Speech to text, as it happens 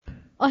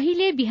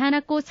अहिले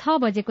बिहानको 6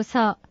 बजेको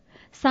छ।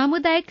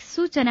 सामुदायिक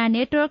सूचना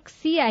नेटवर्क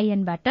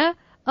CIN-बाट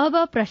अब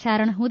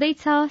प्रसारण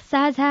हुँदैछ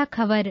साझा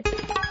खबर।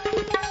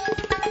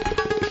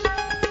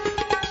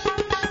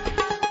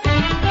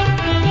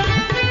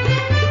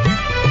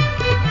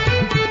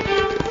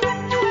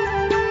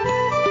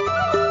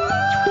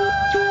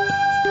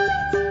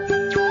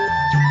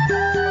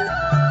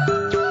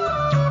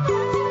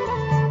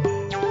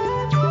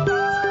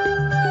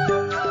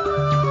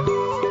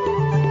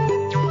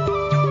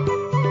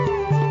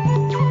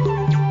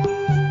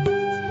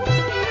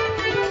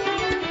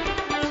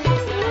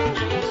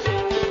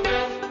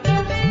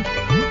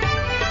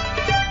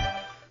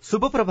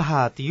 शुभ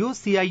प्रभात। यो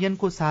CIN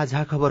को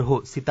साझा खबर हो।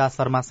 सीता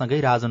शर्मासँगै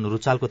राजन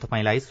रुचालको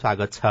तपाईंलाई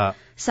स्वागत छ।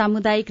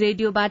 सामुदायिक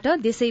रेडियोबाट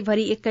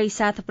देशैभरि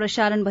एकैसाथ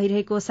प्रसारण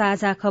भइरहेको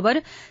साझा खबर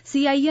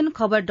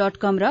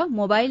CINखबर.com र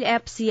मोबाइल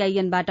एप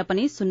CIN-बाट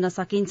पनि सुन्न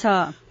सकिन्छ।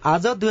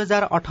 आज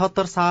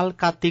 2078 साल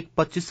कार्तिक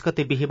 25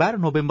 गते बिहीबार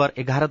नोभेम्बर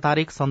 11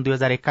 तारिक सन्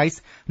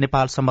 2021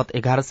 नेपाल सम्मत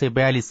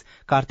 1142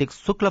 कार्तिक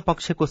शुक्ल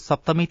पक्षको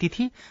सप्तमी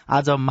तिथि।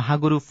 आज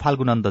महागुरू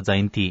फाल्गुनन्द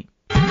जयन्ती।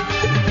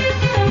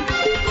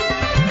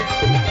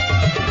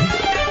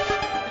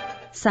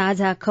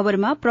 साझा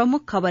खबरमा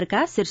प्रमुख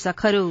खबरका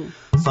शीर्षकहरू।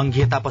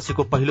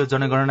 संघीयतापछिको पहिलो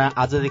जनगणना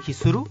आजदेखि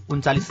शुरू।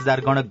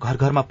 39,000 गणक घर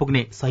घरमा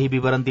पुग्ने सही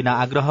विवरण दिन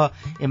आग्रह।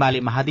 एमाले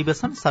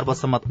महाधिवेशन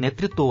सर्वसम्मत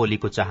नेतृत्व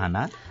ओलीको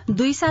चाहना।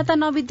 2 साता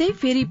नबित्दै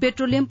फेरि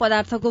पेट्रोलियम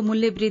पदार्थको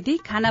मूल्य वृद्धि।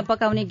 खाना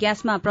पकाउने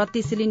ग्यासमा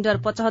प्रति सिलिण्डर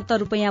 75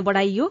 रूपियाँ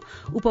बढ़ाइयो।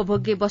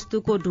 उपभोग्य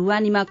वस्तुको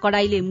ढुवानीमा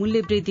कडाईले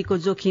मूल्य वृद्धिको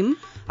जोखिम।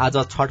 आज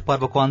छठ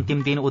पर्वको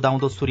अन्तिम दिन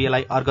उदाउँदो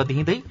सूर्यलाई अर्घ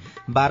दिँदै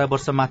 12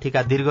 वर्ष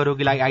माथिका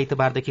दीर्घरोगीलाई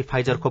आइतबारदेखि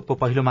फाइजर खोपको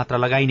पहिलो मात्रा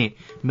लगाइने।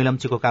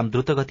 मिलम्चीको काम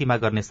द्रुत गतिमा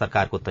गर्ने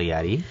सरकारको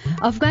तयारी।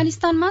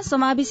 अफगानिस्तानमा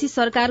समावेशी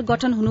सरकार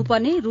गठन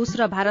हुनुपर्ने रूस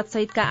र भारत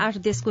सहितका 8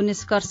 देशको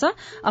निष्कर्ष।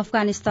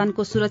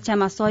 अफगानिस्तानको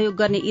सुरक्षामा सहयोग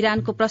गर्ने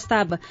इरानको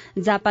प्रस्ताव।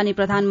 जापानी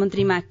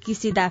प्रधानमन्त्रीमा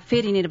किसिदा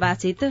फेरि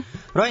निर्वाचित।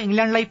 र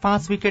इंग्ल्याण्डलाई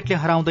 5 विकेटले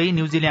हराउँदै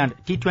न्यूजील्याण्ड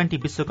T20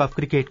 विश्वकप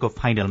क्रिकेटको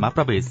फाइनलमा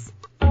प्रवेश।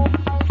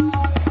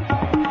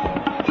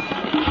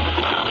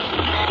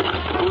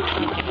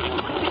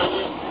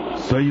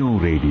 सयौं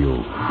रेडियो,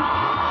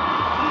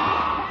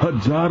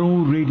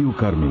 हजारौं रेडियो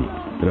कर्मी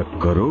र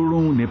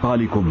करोड़ौं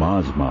नेपालीको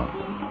माझमा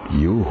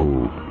यो हो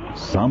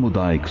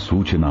सामुदायिक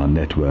सूचना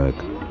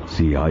नेटवर्क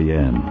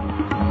CIN।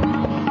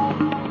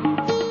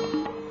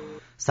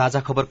 साझा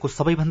खबरको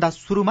सबैभन्दा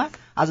शुरूमा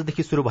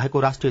आजदेखि शुरू भएको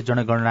राष्ट्रिय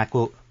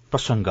जनगणनाको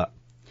प्रसंग।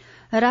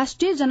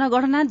 राष्ट्रिय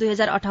जनगणना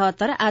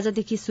 2078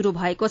 आजदेखि शुरू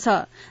भएको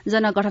छ।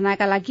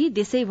 जनगणनाका लागि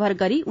देशैभर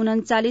गरी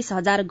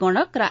 39,000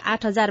 गणक र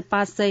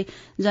 8,500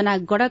 जना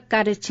गणक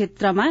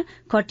कार्यक्षेत्रमा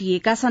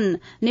खटिएका छन्।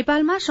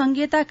 नेपालमा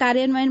संघीयता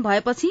कार्यान्वयन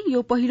भएपछि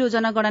यो पहिलो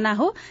जनगणना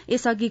हो।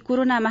 यसअघि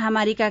कोरोना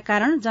महामारीका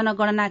कारण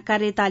जनगणना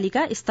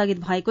कार्यतालिका स्थगित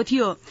भएको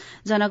थियो।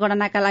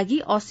 जनगणनाका लागि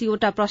 80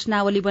 वटा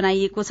प्रश्नावली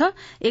बनाइएको छ।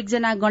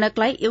 एकजना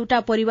गणकलाई एउटा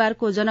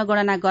परिवारको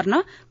जनगणना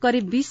गर्न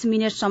करिब 20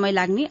 मिनट समय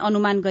लाग्ने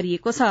अनुमान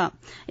गरिएको छ।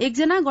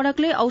 एकजना गणक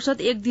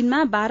औसत एक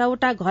दिनमा 12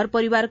 वटा घर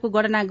परिवारको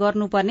गणना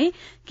गर्नुपर्ने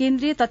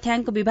केन्द्रीय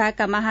तथ्याङ्क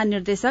विभागका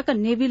महानिर्देशक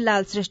नेविल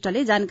लाल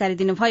श्रेष्ठले जानकारी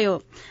दिनुभयो।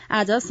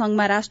 आज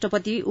संघमा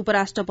राष्ट्रपति,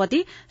 उपराष्ट्रपति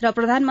र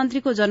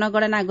प्रधानमन्त्रीको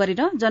जनगणना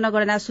गरेर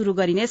जनगणना शुरू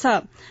गरिनेछ।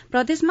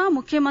 प्रदेशमा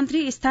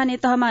मुख्यमन्त्री, स्थानीय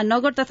तहमा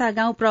नगर तथा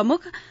गाउँ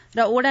प्रमुख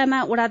र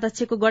ओडामा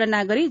ओडाध्यक्षको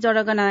गणना गरी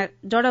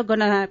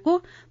जनगणनाको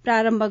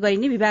प्रारम्भ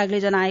गरिने विभागले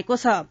जनाएको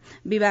छ।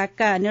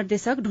 विभागका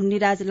निर्देशक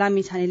ढुण्डीराज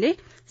लामिछानेले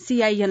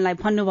CIN-लाई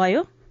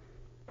भन्नुभयो,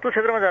 त्यो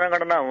क्षेत्रमा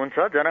जनगणना हुन्छ।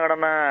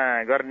 जनगणना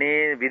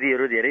गर्ने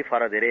विधिहरू धेरै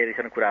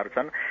एरिसन कुराहरू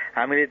छन्।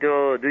 हामीले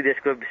त्यो दुई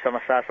देशको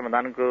समस्या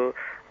समाधानको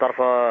तर्फ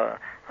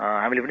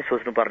हामीले पनि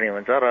सोच्नुपर्ने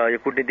हुन्छ र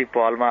यो कूटनीतिक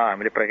पहलमा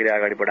हामीले प्रक्रिया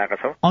अगाडि बढाएका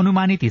छौं।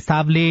 अनुमानित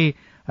हिसाबले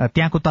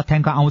त्यहाँको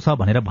तथ्याङ्क आउँछ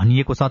भनेर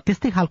भनिएको छ,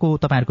 त्यस्तै खालको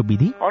तपाईहरुको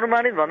विधि?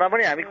 अनुमानित भन्दा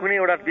पनि हामी कुनै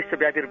एउटा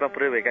विश्वव्यापी रूपमा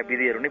प्रयोग भएका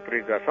विधिहरू नै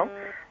प्रयोग गर्छौं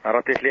र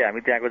त्यसले हामी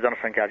त्यहाँको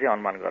जनसंख्या चाहिँ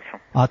अनुमान गर्छौं।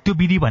 त्यो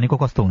विधि भनेको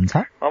कस्तो हुन्छ?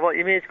 अब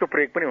इमेजको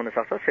प्रयोग पनि हुन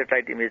सक्छ,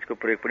 सेटेलाइट इमेजको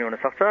प्रयोग पनि हुन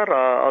सक्छ र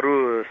अरू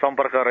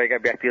सम्पर्क रहेका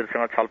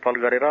व्यक्तिहरूसँग छलफल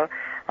गरेर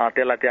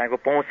त्यसलाई त्यहाँको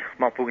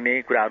पहुँचमा पुग्ने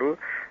कुराहरू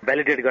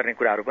भ्यालिडेट गर्ने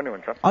कुराहरू पनि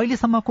हुन्छ।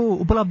 अहिलेसम्मको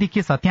उपलब्धि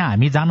के छ? त्यहाँ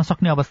हामी जान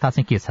सक्ने अवस्था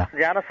चाहिँ के छ?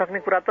 जान सक्ने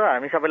कुरा त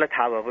हामी सबैलाई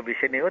थाहा भएको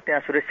विषय नै हो।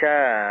 त्यहाँ सुरक्षा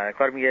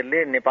कर्मीहरूले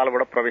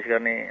नेपालबाट प्रवेश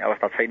गर्ने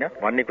अवस्था छैन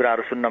भन्ने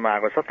कुराहरू सुन्नमा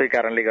आएको छ। त्यही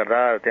कारणले गर्दा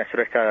त्यहाँ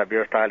सुरक्षा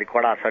व्यवस्था अलिक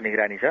कडा छ,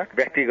 निगरानी छ।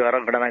 व्यक्ति गएर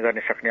गणना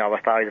गर्ने सक्ने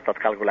अवस्था अहिले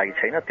तत्कालको लागि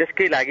छैन।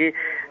 त्यसकै लागि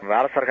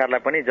भारत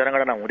सरकारलाई पनि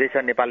जनगणना हुँदैछ,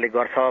 नेपालले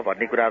गर्छ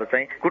भन्ने कुराहरू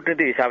चाहिँ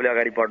कूटनीतिक हिसाबले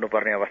अगाडि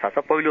बढ्नुपर्ने अवस्था छ।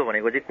 पहिलो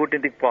भनेको चाहिँ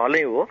कूटनीतिक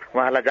पहलै हो,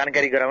 उहाँलाई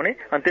जानकारी गराउने,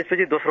 अनि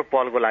त्यसपछि दोस्रो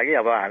पहलको लागि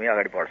अब हामी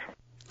अगाडि बढ्छौं।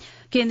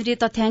 केन्द्रीय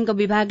तथ्याङ्क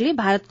विभागले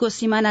भारतको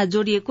सीमाना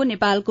जोडिएको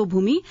नेपालको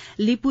भूमि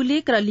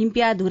लिपुलेक र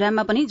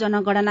लिम्पियाधुरामा पनि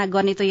जनगणना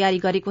गर्ने तयारी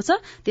गरेको छ।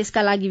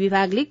 त्यसका लागि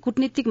विभागले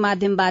कूटनीतिक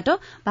माध्यमबाट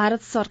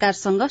भारत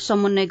सरकारसँग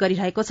समन्वय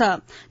गरिरहेको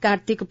छ।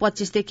 कार्तिक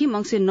 25 देखि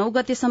मंसिर 9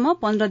 गतेसम्म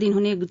 15 दिन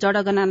हुने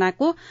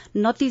जनगणनाको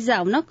नतिजा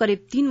आउन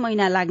करिब 3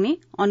 महिना लाग्ने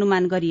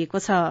अनुमान गरिएको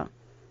छ।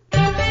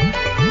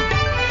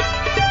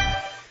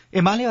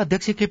 एमाले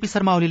अध्यक्ष केपी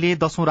शर्मा ओलीले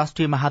 10औं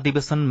राष्ट्रिय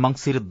महाधिवेशन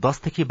मंगिर 10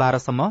 देखि 12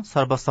 सम्म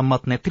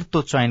सर्वसम्मत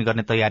नेतृत्व चयन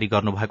गर्ने तयारी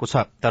गर्नुभएको छ।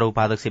 तर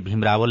उपाध्यक्ष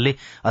भीम रावलले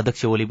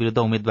अध्यक्ष ओली विरूद्ध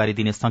उम्मेद्वारी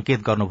दिने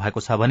संकेत गर्नुभएको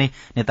छ भने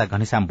नेता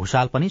घनश्याम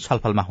भूषाल पनि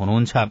छलफलमा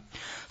हुनुहुन्छ।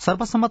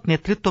 सर्वसम्मत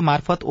नेतृत्व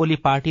मार्फत ओली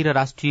पार्टी र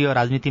राष्ट्रिय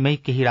राजनीतिमै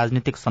केही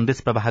राजनीतिक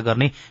सन्देश प्रवाह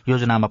गर्ने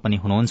योजनामा पनि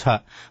हुनुहुन्छ।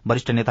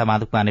 वरिष्ठ नेता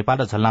माधवकुमार नेपाल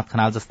र झलनाथ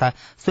खनाल जस्ता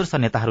शीर्ष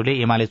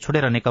नेताहरूले एमाले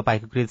छोडेर नेकपा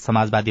एकीकृत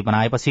समाजवादी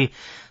बनाएपछि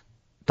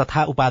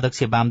तथा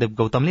उपाध्यक्ष वामदेव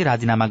गौतमले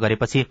राजीनामा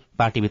गरेपछि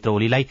पार्टीभित्र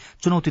ओलीलाई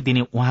चुनौती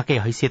दिने उहाँकै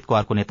हैसियतको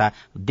अर्को नेता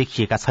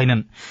देखिएका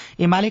छैनन्।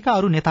 एमालेका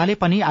अरू नेताले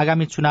पनि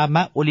आगामी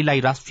चुनावमा ओलीलाई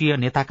राष्ट्रिय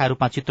नेताका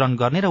रूपमा चित्रण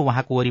गर्ने र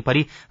उहाँको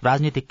वरिपरि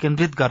राजनीति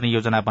केन्द्रित गर्ने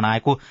योजना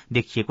बनाएको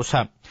देखिएको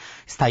छ।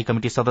 स्थायी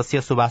कमिटी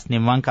सदस्य सुभाष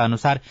नेमाङका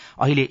अनुसार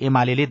अहिले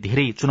एमाले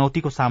धेरै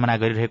चुनौतीको सामना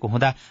गरिरहेको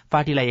हुँदा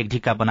पार्टीलाई एक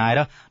ढिक्का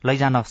बनाएर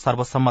लैजान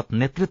सर्वसम्मत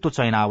नेतृत्व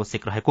चयन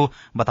आवश्यक रहेको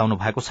बताउनु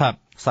भएको छ।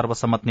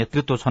 सर्वसम्मत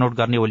नेतृत्व छनौट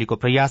गर्ने ओलीको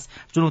प्रयास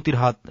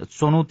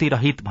चुनौती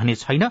रहित भने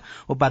छैन।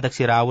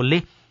 उपाध्यक्ष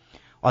रावलले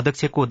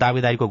अध्यक्षको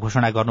दावेदारीको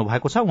घोषणा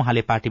गर्नुभएको छ।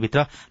 उहाँले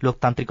पार्टीभित्र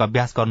लोकतान्त्रिक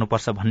अभ्यास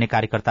गर्नुपर्छ भन्ने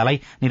कार्यकर्तालाई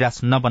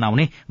निराश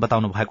नबनाउने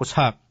बताउनु भएको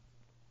छ।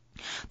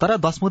 तर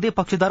 10 मुदे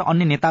पक्षधर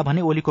अन्य नेता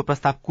भने ओलीको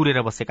प्रस्ताव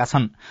कुरेर बसेका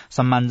छन्।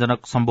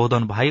 सम्मानजनक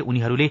सम्बोधन भए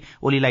उनीहरूले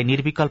ओलीलाई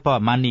निर्विकल्प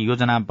मान्ने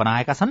योजना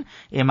बनाएका छन्।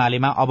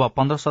 एमालेमा अब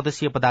 15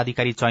 सदस्यीय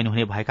पदाधिकारी चयन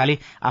हुने भएकाले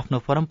आफ्नो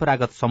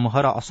परम्परागत समूह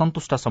र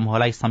असन्तुष्ट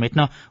समूहलाई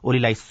समेट्न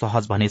ओलीलाई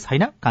सहज भने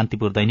छैन।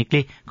 कान्तिपुर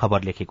दैनिकले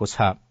खबर लेखेको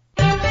छ।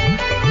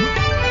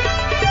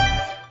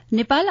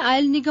 नेपाल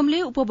आयल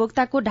निगमले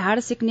उपभोक्ताको ढाड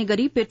सेक्ने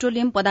गरी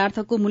पेट्रोलियम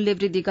पदार्थको मूल्य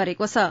वृद्धि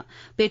गरेको छ।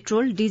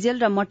 पेट्रोल, डिजेल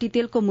र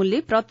मट्टीतेलको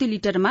मूल्य प्रति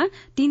लिटरमा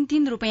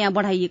 3 रुपियाँ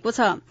बढ़ाइएको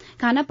छ।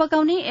 खाना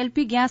पकाउने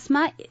एलपी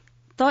ग्यासमा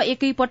त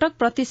एकैपटक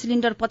प्रति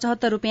सिलिण्डर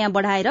 75 रुपियाँ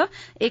बढ़ाएर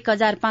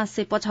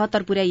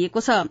 1575 पुर्याइएको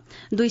छ।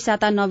 2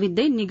 साता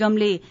नबित्दै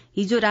निगमले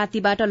हिजो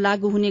रातिबाट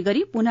लागू हुने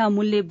गरी पुनः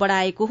मूल्य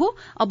बढ़ाएको हो।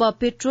 अब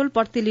पेट्रोल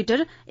प्रति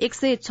लिटर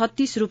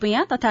 136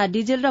 रुपियाँ तथा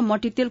डिजेल र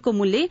मट्टीतेलको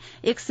मूल्य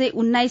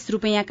 119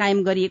 रुपियाँ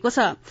कायम गरिएको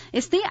छ।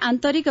 यस्तै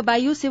आन्तरिक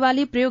वायु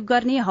सेवाले प्रयोग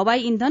गर्ने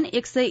हवाई इन्धन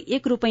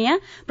 101 रुपियाँ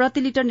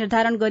प्रति लिटर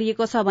निर्धारण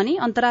गरिएको छ भने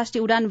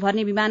अन्तर्राष्ट्रिय उडान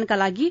भर्ने विमानका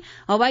लागि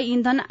हवाई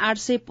इन्धन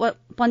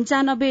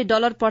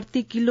 $895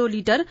 प्रति किलो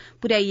लिटर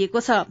पुर्याइएको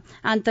छ।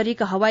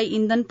 आन्तरिक हवाई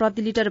इन्धन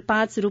प्रति लिटर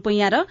 5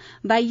 रुपियाँ र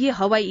बाह्य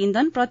हवाई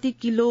इन्धन प्रति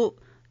किलो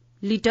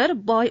लिटर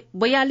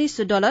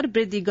 $42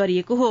 वृद्धि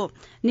गरिएको हो।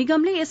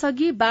 निगमले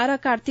यसअघि 12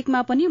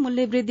 कार्तिकमा पनि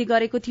मूल्य वृद्धि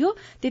गरेको थियो।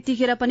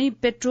 त्यतिखेर पनि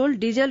पेट्रोल,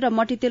 डिजेल र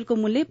मट्टीतेलको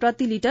मूल्य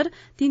प्रति लिटर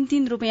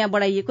 3 रुपियाँ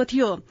बढ़ाइएको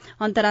थियो।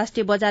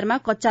 अन्तर्राष्ट्रिय बजारमा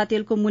कच्चा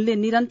तेलको मूल्य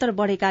निरन्तर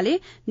बढ़ेकाले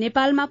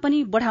नेपालमा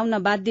पनि बढ़ाउन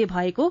बाध्य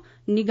भएको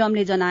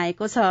निगमले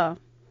जनाएको छ।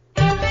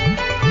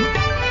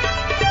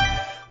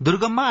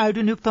 दुर्गममा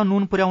आयोडिनयुक्त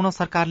नुन पुर्याउन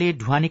सरकारले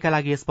ढुवानीका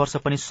लागि यस वर्ष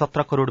पनि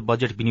 17 करोड़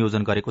बजेट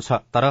विनियोजन गरेको छ।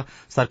 तर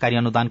सरकारी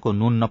अनुदानको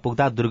नुन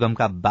नपुग्दा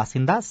दुर्गमका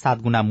बासिन्दा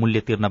 7 गुणा मूल्य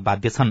तिर्न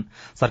बाध्य छन्।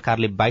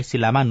 सरकारले 22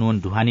 जिल्लामा नुन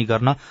ढुवानी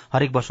गर्न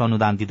हरेक वर्ष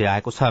अनुदान दिँदै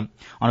आएको छ।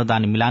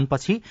 अनुदान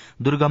मिलानपछि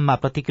दुर्गममा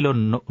प्रति किलो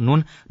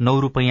नुन 9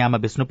 रुपियाँमा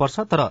बेच्नुपर्छ।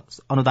 तर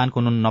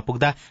अनुदानको नुन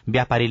नपुग्दा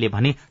व्यापारीले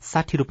भने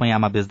 60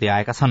 रुपियाँमा बेच्दै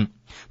आएका छन्।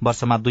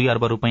 वर्षमा 2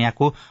 अर्ब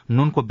रुपियाँको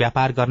नुनको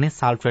व्यापार गर्ने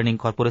साल ट्रेडिङ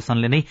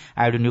कर्पोरेशनले नै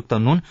आयोडिनयुक्त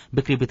नुन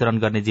बिक्री वितरण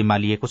गर्ने जिम्मा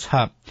लिएको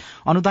छ।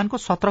 अनुदानको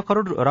 17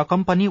 करोड़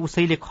रकम पनि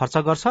उसैले खर्च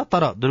गर्छ।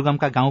 तर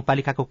दुर्गमका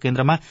गाउँपालिकाको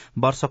केन्द्रमा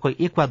वर्षको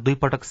 1 वा 2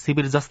 पटक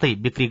शिविर जस्तै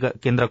बिक्री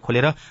केन्द्र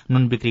खोलेर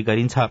नुन बिक्री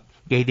गरिन्छ।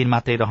 केही दिन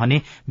मात्रै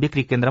रहने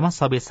बिक्री केन्द्रमा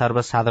सबै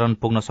सर्वसाधारण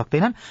पुग्न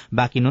सक्दैनन्।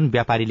 बाँकी नुन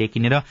व्यापारीले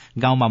किनेर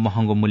गाउँमा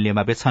महँगो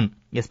मूल्यमा बेच्छन्।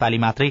 यसपालि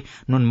मात्रै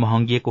नुन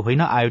महँगिएको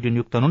होइन,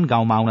 आयोडिनयुक्त नुन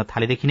गाउँमा आउन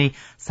थालेदेखि नै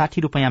 60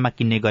 रुपियाँमा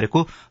किन्ने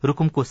गरेको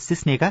रुकुमको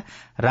सिस्नेका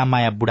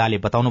राममाया बुढाले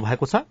बताउनु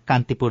भएको छ।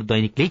 कान्तिपुर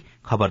दैनिकले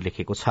खबर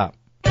लेखेको छ।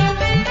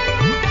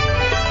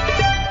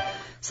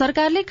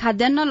 सरकारले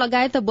खाद्यान्न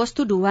लगायत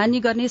वस्तु ढुवानी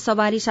गर्ने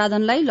सवारी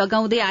साधनलाई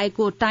लगाउँदै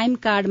आएको टाइम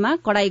कार्डमा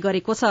कडाई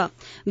गरेको छ।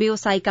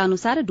 व्यवसायीका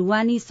अनुसार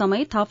ढुवानी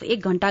समय थप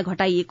 1 घण्टा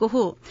घटाइएको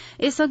हो।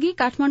 यसअघि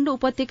काठमाडौँ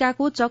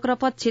उपत्यकाको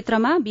चक्रपथ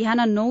क्षेत्रमा बिहान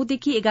 9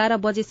 देखि 11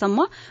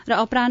 बजेसम्म र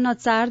अपराह्न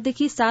 4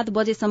 देखि 7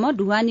 बजेसम्म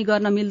ढुवानी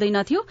गर्न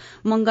मिल्दैनथ्यो।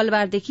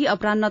 मंगलबारदेखि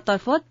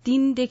अपराह्नतर्फ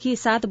 3 देखि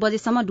 7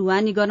 बजेसम्म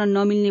ढुवानी गर्न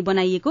नमिल्ने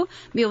बनाइएको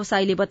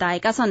व्यवसायीले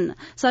बताएका छन्।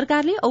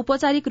 सरकारले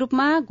औपचारिक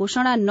रूपमा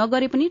घोषणा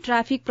नगरे पनि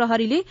ट्राफिक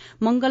प्रहरीले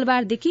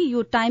मंगलबार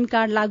यो टाइम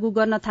कार्ड लागू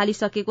गर्न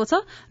थालिसकेको छ।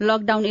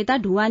 लकडाउन यता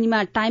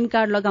ढुवानीमा टाइम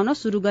कार्ड लगाउन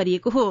शुरू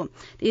गरिएको हो।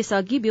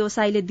 यसअघि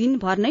व्यवसायीले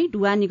दिनभर नै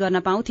ढुवानी गर्न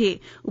पाउँथे।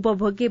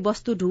 उपभोग्य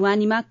वस्तु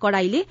ढुवानीमा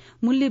कडाईले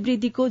मूल्य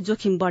वृद्धिको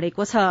जोखिम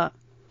बढ़ेको छ।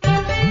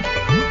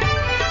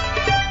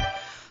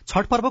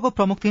 छठ पर्वको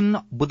प्रमुख दिन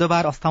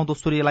बुधबार अस्ताउँदो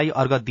सूर्यलाई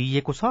अर्घ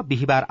दिइएको छ।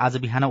 बिहिबार आज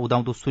बिहान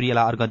उदाउँदो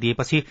सूर्यलाई अर्घ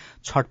दिएपछि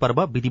छठ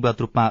पर्व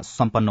विधिवत रूपमा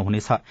सम्पन्न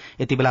हुनेछ।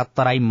 यति बेला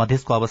तराई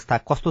मधेसको अवस्था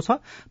कस्तो छ?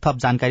 थप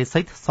जानकारी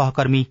सहित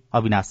सहकर्मी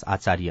अविनाश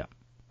आचार्य।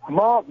 म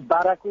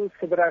बाराको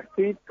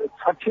शिवरास्थित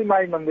छठी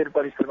माई मन्दिर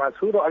परिसरमा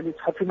छु र अहिले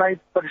छठी माई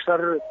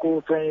परिसरको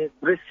चाहिँ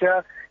दृश्य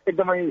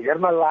एकदमै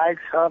हेर्न लायक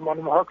छ,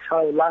 मनमोहक छ,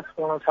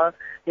 उल्लासपूर्ण छ।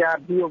 यहाँ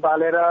दियो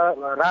बालेर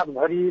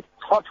रातभरि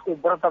छठको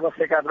व्रत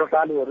बसेका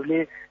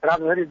व्रतालुहरूले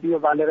रातभरि दियो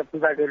बालेर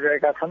पूजा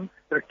गरिरहेका छन्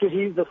र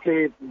केही जसले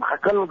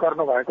भाकल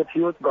गर्नुभएको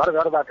थियो, घर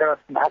घरबाट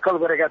भाकल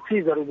गरेका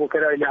चिजहरू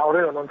बोकेर अहिले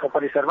आउँदै हुनुहुन्छ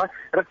परिसरमा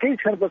र केही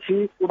क्षणपछि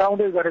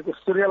उदाउँदै गरेको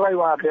सूर्यलाई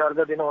उहाँहरूले अर्घ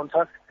दिनुहुन्छ।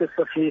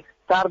 त्यसपछि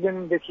 4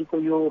 दिनदेखिको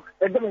यो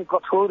एकदमै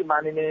कठोर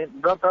मानिने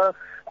व्रत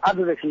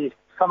आजदेखि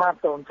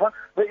समाप्त हुन्छ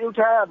र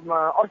एउटा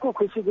अर्को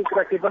खुसीको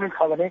कुरा के पनि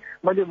छ भने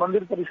मैले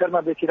मन्दिर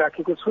परिसरमा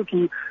देखिराखेको छु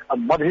कि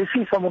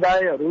मधेसी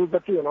समुदायहरू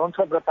जति हुनुहुन्छ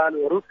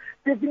व्रतालुहरू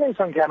त्यति नै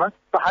संख्यामा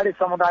पहाडी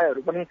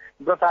समुदायहरू पनि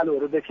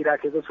व्रतालुहरू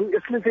देखिराखेको छु।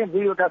 यसले चाहिँ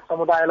दुईवटा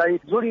समुदायलाई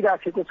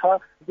जोडिराखेको छ,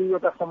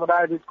 दुईवटा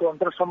समुदाय बीचको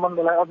अन्तर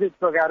सम्बन्धलाई अझै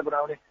प्रगाढ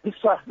बनाउने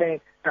विश्वास चाहिँ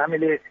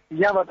हामीले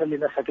यहाँबाट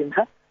लिन सकिन्छ।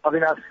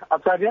 अविनाश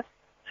आचार्य,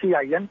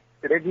 CIN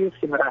रेडियो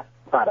सिमरा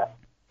पारा।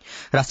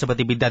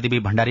 राष्ट्रपति विद्यादेवी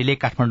भण्डारीले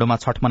काठमाडौँमा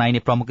छठ मनाइने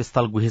प्रमुख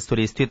स्थल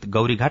गुहेश्वरी स्थित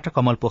गौरीघाट र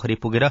कमल पोखरी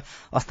पुगेर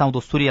अस्ताउँदो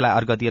सूर्यलाई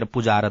अर्घ दिएर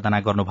पूजा आराधना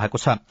गर्नुभएको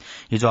छ।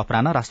 हिजो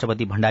अपराह्न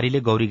राष्ट्रपति भण्डारीले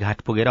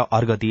गौरीघाट पुगेर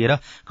अर्घ दिएर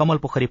कमल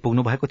पोखरी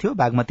पुग्नु भएको थियो।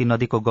 बागमती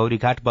नदीको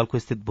गौरीघाट, बल्खु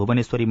स्थित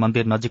भुवनेश्वरी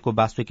मन्दिर नजिकको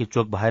वासुकी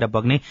चोक भएर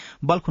बग्ने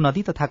बल्खु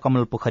नदी तथा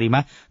कमल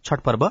पोखरीमा छठ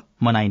पर्व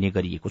मनाइने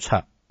गरिएको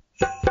छ।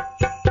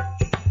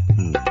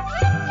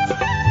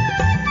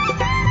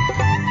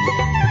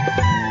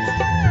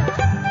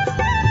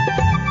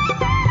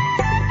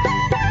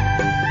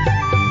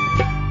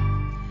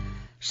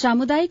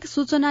 सामुदायिक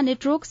सूचना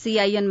नेटवर्क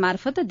CIN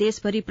मार्फत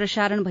देशभरि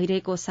प्रसारण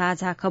भइरहेको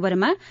साझा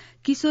खबरमा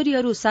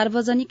किशोरीहरू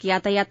सार्वजनिक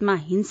यातायातमा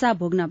हिंसा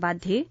भोग्न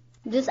बाध्य।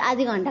 जस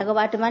आधी घण्टाको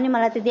बाटोमा नि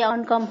मलाई त्यति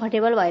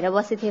अनकम्फर्टेबल भएर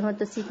बसेको थिएँ म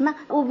त सिटमा।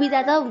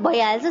 उभिँदा त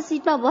भइहाल्छ,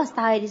 सिटमा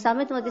बस्दाखेरि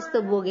समेत म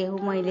त्यस्तो भोगेको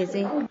मैले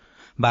चाहिँ।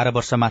 12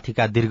 वर्ष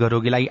माथिका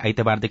दीर्घरोगीलाई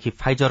आइतबारदेखि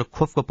फाइजर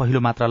खोपको पहिलो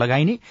मात्रा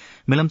लगाइने,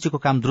 मिलम्चीको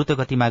काम द्रुत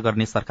गतिमा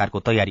गर्ने सरकारको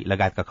तयारी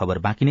लगायतका खबर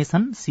बाँकी नै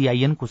छन्।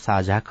 CIN को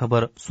साझा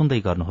खबर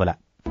सुन्दै गर्नुहोला।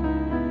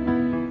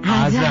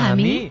 आज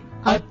हामी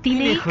अति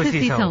नै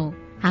खुसी छौं।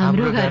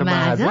 हाम्रो घरमा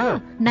आज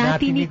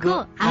नातिनीको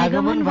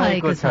आगमन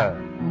भएको छ।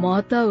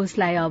 म त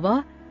उसलाई अब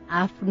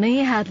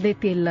आफ्नै हातले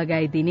तेल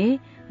लगाइदिने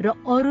र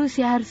अरू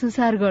स्याहार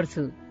सुसार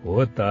गर्छु।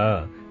 हो त,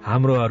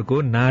 हाम्रो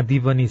अर्को नाति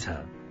पनि छ।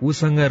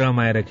 उसँग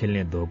रमाएर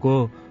खेल्ने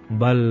धोको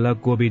बल्ल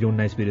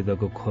कोभिड-19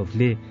 विरुद्धको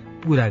खोपले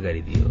पूरा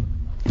गरिदियो।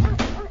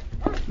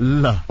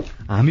 ल,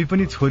 हामी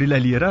पनि छोरीलाई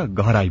लिएर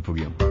घर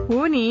आइपुग्यौं।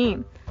 हो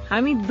नि,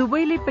 हामी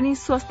दुवैले पनि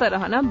स्वस्थ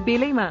रहन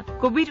बेलैमा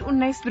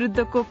कोभिड-19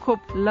 विरुद्धको खोप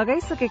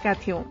लगाइसकेका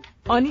थियौं।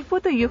 अनि पो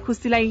त यो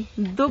खुसीलाई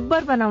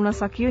दोब्बर बनाउन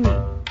सकियो नि।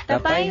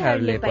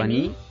 तपाईहरुले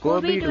पनि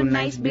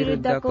कोभिड-19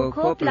 विरुद्धको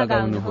खोप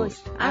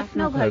लगाउनुहोस्।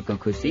 आफ्नो घरको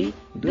खुशी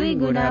 2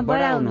 गुणा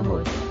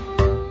बढाउनुहोस्।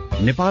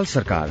 नेपाल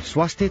सरकार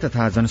स्वास्थ्य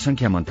तथा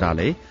जनसंख्या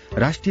मन्त्रालय,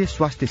 राष्ट्रिय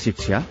स्वास्थ्य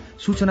शिक्षा,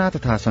 सूचना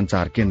तथा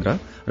संचार केन्द्र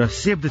र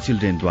सेभ द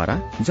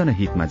चिल्ड्रेनद्वारा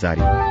जनहितमा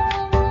जारी।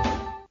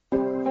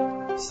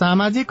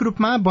 सामाजिक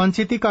रूपमा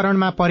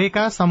वञ्चितीकरणमा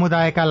परेका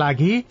समुदायका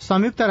लागि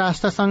संयुक्त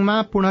राष्ट्र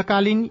संघमा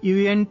पूर्णकालीन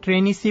UN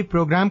ट्रेनिशिप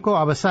प्रोग्रामको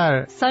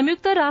अवसर।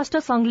 संयुक्त राष्ट्र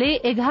संघले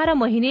 11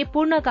 महिने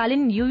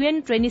पूर्णकालीन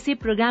UN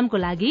ट्रेनिशिप प्रोग्रामको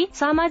लागि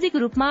सामाजिक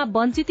रूपमा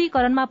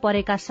वञ्चितीकरणमा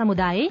परेका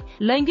समुदाय,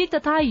 लैंगिक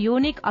तथा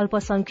यौनिक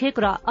अल्पसंख्यक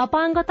र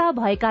अपाङ्गता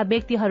भएका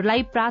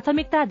व्यक्तिहरूलाई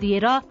प्राथमिकता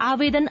दिएर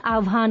आवेदन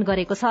आह्वान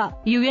गरेको छ।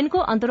 UN को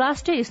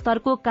अन्तर्राष्ट्रिय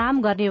स्तरको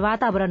काम गर्ने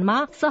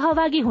वातावरणमा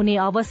सहभागी हुने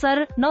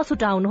अवसर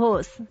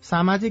नछुटाउनुहोस्।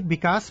 सामाजिक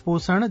विकास,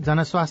 पोषण,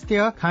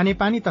 जनस्वास्थ्य,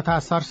 खानेपानी तथा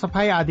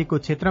सरसफाई आदिको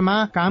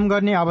क्षेत्रमा काम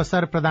गर्ने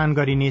अवसर प्रदान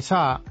गरिनेछ।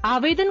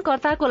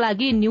 आवेदनकर्ताको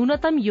लागि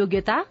न्यूनतम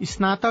योग्यता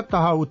स्नातक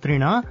तह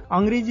उत्तीर्ण,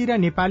 अंग्रेजी र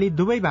नेपाली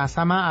दुवै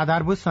भाषामा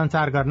आधारभूत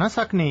संचार गर्न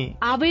सक्ने।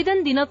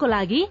 आवेदन दिनको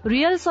लागि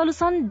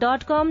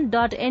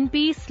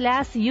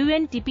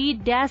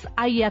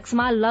realsolution.com.np/UNTP-IX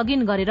मा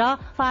लगइन गरेर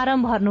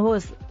फारम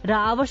भर्नुहोस् र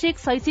आवश्यक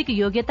शैक्षिक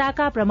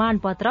योग्यताका प्रमाण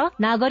पत्र,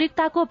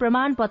 नागरिकताको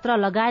प्रमाण पत्र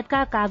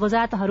लगायतका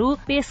कागजातहरू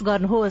पेश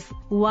गर्नुहोस्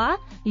वा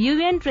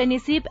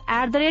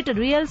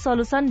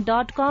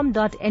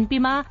untrainship@realsolution.com.np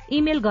मा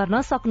इमेल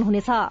गर्न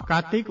सक्नुहुनेछ।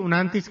 कार्तिक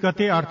 29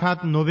 गते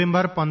अर्थात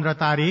नोभेम्बर 15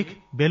 तारिख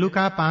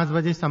बेलुका 5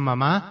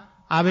 बजेसम्ममा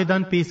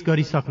आवेदन पेश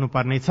गरिसक्नु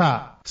पर्नेछ।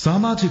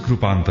 सामाजिक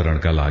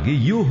रूपान्तरणका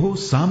लागि यो हो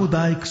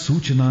सामुदायिक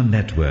सूचना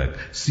नेटवर्क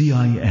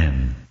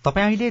CIN।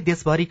 तपाईँ अहिले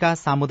देशभरिका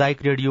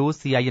सामुदायिक रेडियो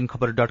CIN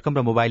खबर.com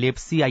र मोबाइल एप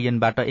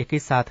CIN-बाट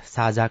एकैसाथ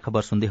साझा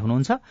खबर सुन्दै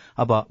हुनुहुन्छ।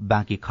 अब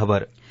बाँकी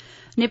खबर।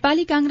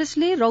 नेपाली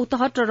कांग्रेसले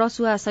रौतहट र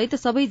रसुवा सहित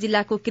सबै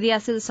जिल्लाको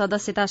क्रियाशील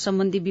सदस्यता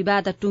सम्बन्धी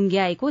विवाद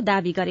टुंग्याएको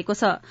दावी गरेको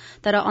छ।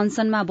 तर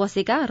अनसनमा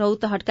बसेका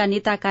रौतहटका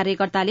नेता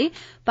कार्यकर्ताले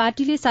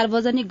पार्टीले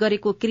सार्वजनिक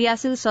गरेको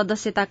क्रियाशील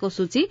सदस्यताको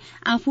सूची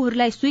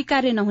आफूहरूलाई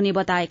स्वीकार्य नहुने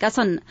बताएका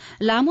छन्।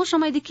 लामो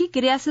समयदेखि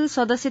क्रियाशील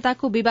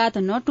सदस्यताको विवाद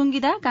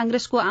नटुंगिदा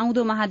कांग्रेसको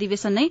आउँदो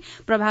महाधिवेशन नै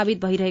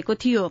प्रभावित भइरहेको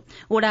थियो।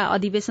 ओडा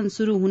अधिवेशन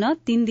शुरू हुन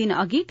 3 दिन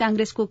अघि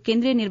कांग्रेसको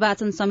केन्द्रीय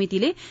निर्वाचन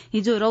समितिले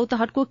हिजो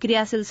रौतहटको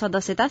क्रियाशील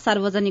सदस्यता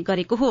सार्वजनिक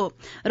गरेको हो।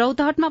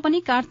 रौतहटमा पनि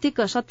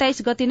कार्तिक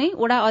 27 गते नै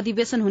ओडा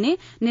अधिवेशन हुने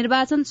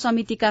निर्वाचन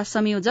समितिका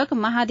संयोजक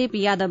महादेव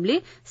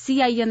यादवले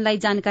CIN-लाई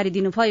जानकारी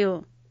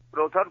दिनुभयो।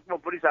 रौतहटको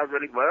पनि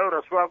सार्वजनिक भयो,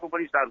 रसुवाको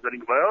पनि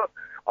सार्वजनिक भयो।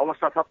 अब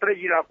 77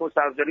 जिल्लाको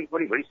सार्वजनिक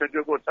पनि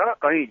भइसकेको छ।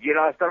 कहीँ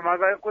जिल्ला स्तरमा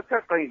गएको छ,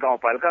 कहीँ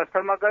गाउँपालिका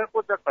स्तरमा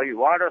गएको छ, कहीँ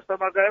वार्ड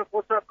स्तरमा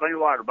गएको छ, कहीँ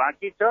वार्ड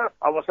बाँकी छ।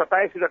 अब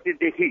 27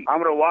 गतेदेखि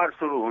हाम्रो वार्ड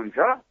सुरु हुन्छ।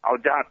 अब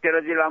जहाँ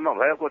 13 जिल्लामा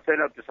भएको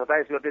छैन त्यो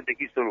 27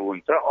 गतेदेखि सुरु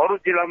हुन्छ। अरू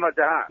जिल्लामा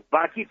जहाँ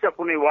बाँकी छ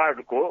कुनै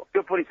वार्डको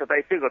त्यो पनि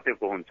 27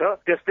 गतेको हुन्छ।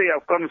 त्यस्तै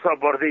अब क्रमशः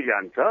बढ्दै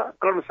जान्छ,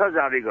 क्रमशः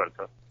जाँदै गर्छ।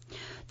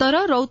 तर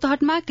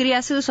रौतहटमा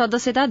क्रियाशील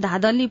सदस्यता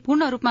धादलले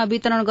पूर्ण रूपमा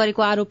वितरण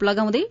गरेको आरोप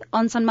लगाउँदै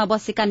अनसनमा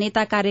बसेका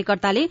नेता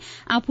कार्यकर्ताले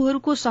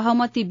आफूहरूको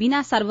सहमति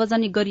बिना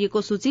सार्वजनिक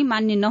गरिएको सूची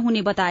मान्य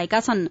नहुने बताएका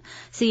छन्।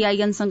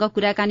 सीआईएनसँग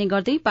कुराकानी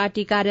गर्दै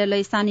पार्टी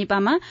कार्यालय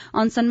सानेपामा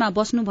अनसनमा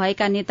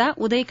बस्नुभएका नेता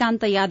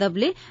उदयकान्त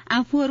यादवले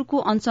आफूहरूको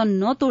अनसन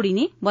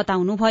नतोडिने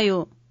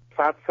बताउनुभयो।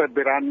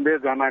 792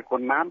 जनाको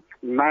नाम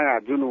नयाँ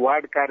जुन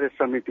वार्ड कार्य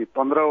समिति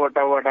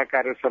 15वटा वडा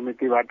कार्य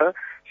समितिबाट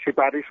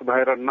सिफारिस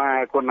भएर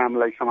नआएको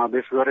नामलाई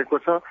समावेश गरेको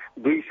छ।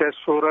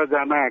 216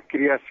 जना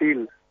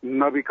क्रियाशील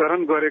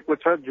नवीकरण गरेको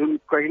छ जुन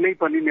कहिल्यै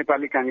पनि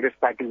नेपाली कांग्रेस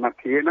पार्टीमा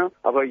थिएन।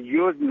 अब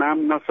यो नाम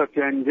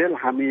नसच्यान्जेल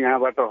हामी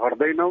यहाँबाट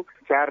हट्दैनौ।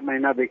 4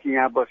 महिनादेखि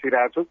यहाँ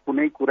बसिरहेछौँ,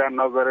 कुनै कुरा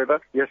नगरेर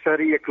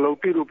यसरी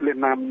एकलौटी रूपले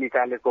नाम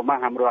निकालेकोमा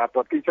हाम्रो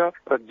आपत्ति छ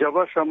र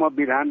जबसम्म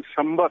विधान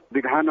सम्बद्ध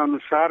विधान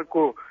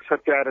अनुसारको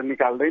सच्याएर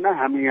निकाल्दैन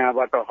हामी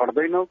यहाँबाट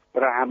हट्दैनौ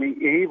र हामी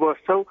यही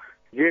बस्छौं।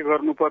 जे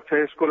गर्नुपर्छ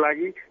यसको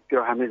लागि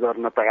त्यो हामी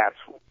गर्न तयार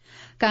छौं।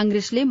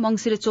 कांग्रेसले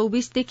मंसिर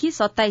 24देखि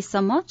 27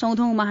 सम्म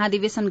 14औं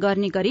महाधिवेशन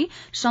गर्ने गरी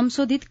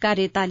संशोधित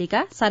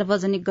कार्यतालिका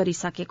सार्वजनिक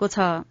गरिसकेको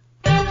छ।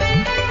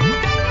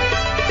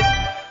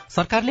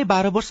 सरकारले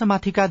 12 वर्ष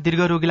माथिका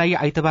दीर्घ रोगीलाई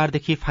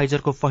आइतबारदेखि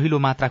फाइजरको पहिलो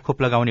मात्रा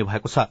खोप लगाउने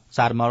भएको छ।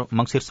 4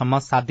 मंसिरसम्म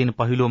 7 दिन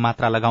पहिलो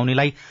मात्रा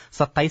लगाउनेलाई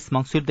 27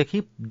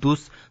 मंसिरदेखि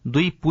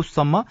 2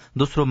 पुससम्म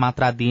दोस्रो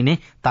मात्रा दिइने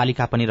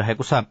तालिका पनि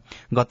रहेको छ।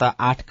 गत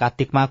 8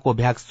 कार्तिकमा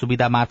कोभ्याक्स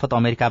सुविधा मार्फत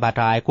अमेरिकाबाट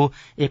आएको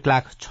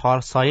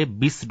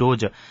 1,620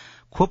 डोज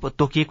खोप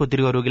तोकिएको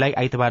दीर्घ रोगीलाई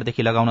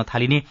आइतबारदेखि लगाउन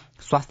थालिने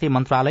स्वास्थ्य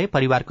मन्त्रालय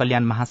परिवार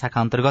कल्याण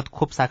महाशाखा अन्तर्गत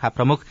खोप शाखा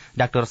प्रमुख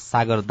डाक्टर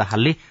सागर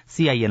दाहालले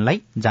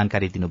सीआईएनलाई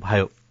जानकारी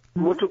दिनुभयो।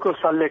 मुटुको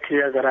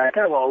शल्यक्रिया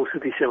गराएका वा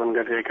औषधि सेवन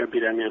गरिरहेका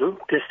बिरामीहरू,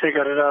 त्यस्तै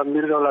गरेर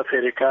मृगौला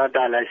फेरेका,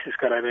 डायलाइसिस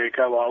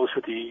गराइरहेका वा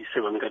औषधि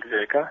सेवन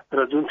गरिरहेका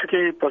र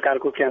जुनसुकै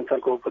प्रकारको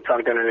क्यान्सरको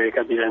उपचार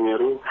गरिरहेका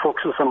बिरामीहरू,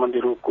 फोक्सो सम्बन्धी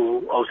रोगको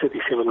औषधि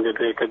सेवन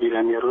गरिरहेका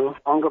बिरामीहरू,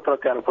 अंग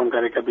प्रत्यारोपण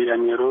गरेका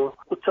बिरामीहरू,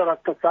 उच्च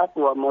रक्तचाप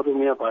वा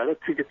मधुमेह भएर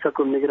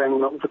चिकित्सकको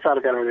निगरानीमा उपचार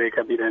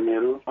गरिरहेका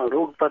बिरामीहरू,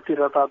 रोग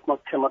प्रतिरोधात्मक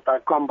क्षमता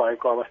कम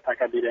भएको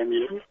अवस्थाका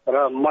बिरामीहरू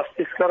र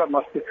मस्तिष्क र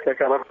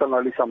मस्तिष्कका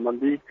रक्तनली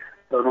सम्बन्धी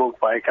रोग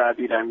भएका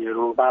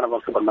बिरामीहरू, 12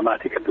 वर्षभन्दा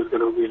माथिका दीर्घ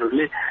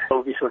रोगीहरूले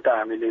 24वटा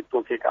हामीले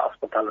तोकेका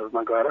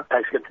अस्पतालहरूमा गएर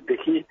 28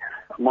 गतेदेखि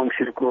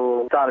मंसिरको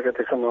 4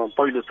 गतेसम्म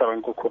पहिलो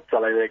चरणको खोप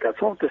चलाइरहेका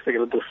छौं। त्यसै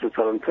गरी दोस्रो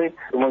चरण चाहिँ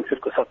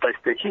मंसिरको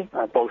 27 देखि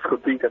पौषको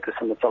 2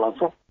 गतेसम्म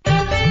चलाउँछौं।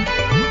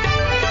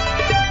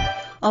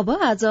 अब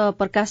आज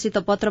प्रकाशित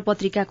पत्र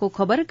पत्रिकाको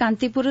खबर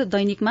कान्तिपुर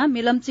दैनिकमा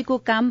मेलम्चीको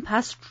काम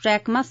फास्ट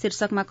ट्र्याकमा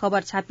शीर्षकमा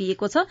खबर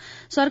छापिएको छ।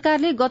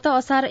 सरकारले गत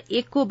असार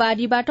 1 को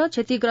बाढ़ीबाट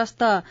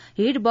क्षतिग्रस्त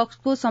हेड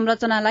बक्सको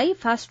संरचनालाई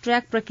फास्ट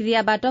ट्र्याक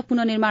प्रक्रियाबाट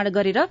पुननिर्माण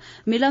गरेर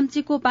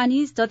मेलम्चीको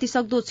पानी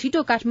जतिसक्दो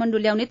छिटो काठमाण्डु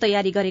ल्याउने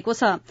तयारी गरेको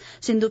छ।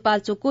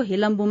 सिन्धुपाल्चोकको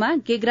हेलम्बुमा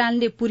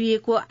गेग्रानले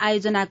पुरिएको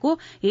आयोजनाको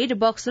हेड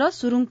बक्स र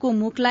सुरुङको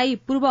मुखलाई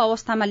पूर्व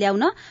अवस्थामा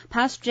ल्याउन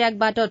फास्ट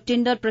ट्र्याकबाट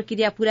टेन्डर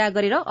प्रक्रिया पूरा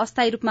गरेर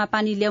अस्थायी रूपमा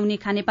पानी ल्याउने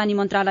खानेपानी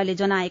मन्त्रालयले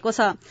जनाएको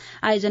छ।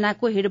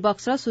 आयोजनाको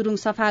हेडबक्स र सुरुङ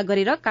सफा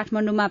गरेर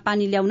काठमाण्डुमा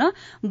पानी ल्याउन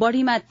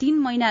बढ़ीमा 3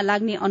 महिना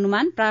लाग्ने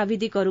अनुमान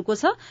प्राविधिकहरूको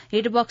छ।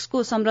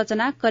 हेडबक्सको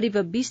संरचना करिब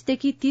 20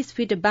 देखि 30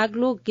 फिट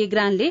बाग्लो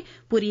गेग्रानले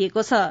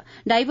पुरिएको छ।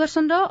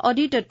 डाइभर्सन र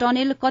अडिट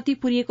टनेल कति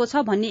पुरिएको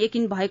छ भन्ने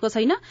यकिन भएको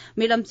छैन।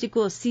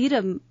 मेलम्चीको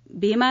शिर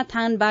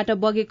भेमाथानबाट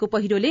बगेको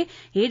पहिरोले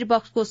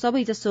हेडबक्सको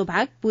सबैजसो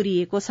भाग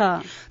पुरिएको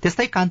छ।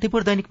 त्यस्तै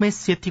कान्तिपुर दैनिकमै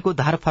सेतीको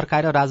धार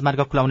फर्काएर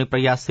राजमार्ग खुलाउने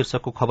प्रयास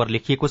शीर्षकको खबर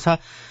लेखिएको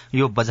छ।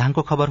 यो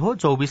बझाङको खबर हो।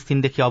 24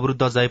 दिनदेखि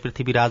अवरूद्ध जय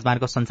पृथ्वी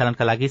राजमार्ग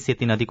सञ्चालनका लागि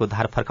सेती नदीको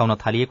धार फर्काउन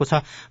थालिएको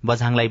छ।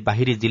 बझाङलाई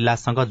बाहिरी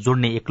जिल्लासँग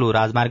जोड्ने एक्लो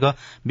राजमार्ग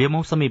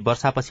बेमौसमी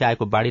वर्षापछि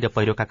आएको बाढ़ी र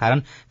पहिरोका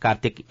कारण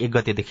कार्तिक 1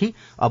 गतेदेखि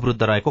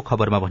अवरूद्ध रहेको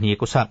खबरमा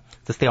भनिएको छ।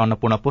 त्यस्तै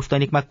अन्नपूर्ण पोस्ट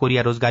दैनिकमा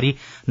कोरिया रोजगारी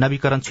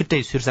नवीकरण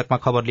छिट्टै शीर्षकमा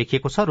खबर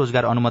लेखिएको छ।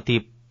 रोजगार अनुमति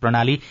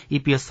प्रणाली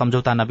ईपीएस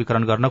सम्झौता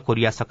नवीकरण गर्न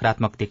कोरिया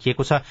सकारात्मक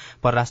देखिएको छ।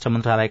 परराष्ट्र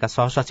मन्त्रालयका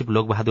सहसचिव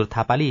लोकबहादुर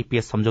थापाले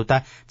ईपीएस सम्झौता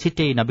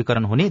छिट्टै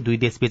नवीकरण हुने दुई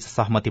देशबीच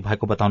सहमति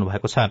भएको बताउनु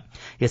भएको छ।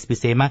 यस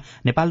विषयमा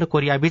नेपाल र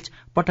कोरिया बीच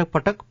पटक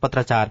पटक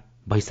पत्राचार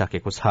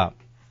भइसकेको छ।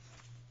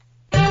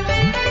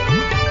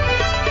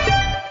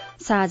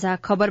 साझा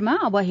खबरमा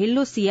अब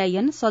हेलो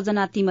सीआईएन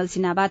सजना तिमल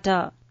सिन्हाबाट।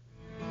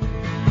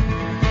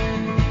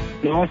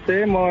 नमस्ते,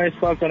 म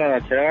यसपाल चना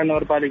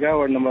नगरपालिका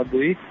वार्ड नम्बर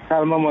 2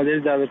 सालमा मजेर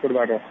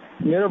जाजपुरबाट।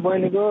 मेरो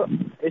बहिनीको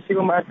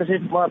एसीको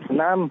मार्कसिटमा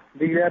नाम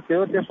बिग्रिया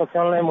थियो। त्यो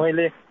सच्याउनलाई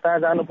मैले कहाँ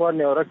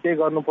जानुपर्ने हो र के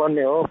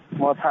गर्नुपर्ने हो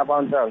म थाहा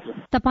पाउन चाहन्छु।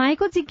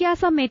 तपाईको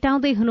जिज्ञासा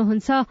मेटाउँदै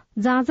हुनुहुन्छ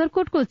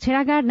जाजरकोटको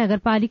छेडागाड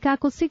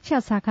नगरपालिकाको शिक्षा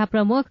शाखा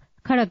प्रमुख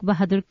खड्ग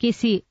बहादुर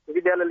केसी।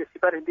 विद्यालयले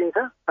सिफारिस दिन्छ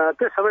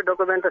त्यो सबै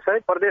डकुमेन्ट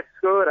सहित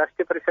प्रदेशको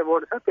राष्ट्रिय परीक्षा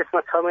बोर्ड छ त्यसमा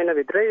 6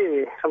 महिनाभित्रै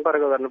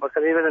सम्पर्क गर्नुपर्छ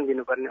निवेदन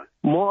दिनुपर्ने हो।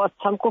 म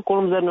अछामको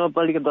कोणबजार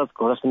नगरपालिका 10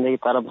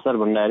 घोडसन्देखि ताराप्रसाद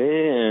भण्डारी।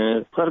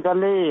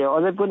 सरकारले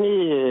अझै पनि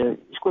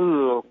स्कुल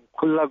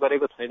खुल्ला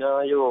गरेको छैन,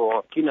 यो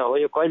किन हो,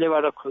 यो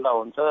कहिलेबाट खुल्ला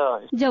हुन्छ?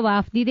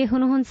 जवाफ दिँदै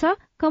हुनुहुन्छ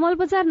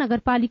कमलबजार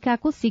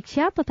नगरपालिकाको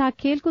शिक्षा तथा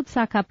खेलकुद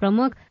शाखा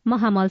प्रमुख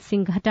महामल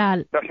सिंह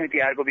घटाल। दशैं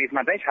तिहारको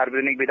बीचमा चाहिँ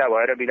सार्वजनिक विदा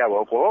भएर विदा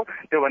भएको हो।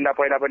 त्योभन्दा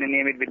पहिला पनि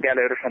नियमित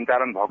विद्यालयहरू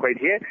सञ्चालन भएकै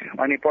थिए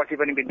अनि पछि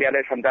पनि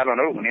विद्यालय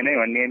सञ्चालनहरू हुने नै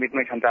हो,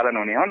 नियमितमै सञ्चालन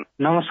हुने हुन्।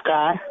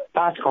 नमस्कार,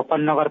 5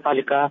 खपन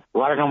नगरपालिका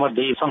वार्ड नम्बर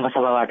 2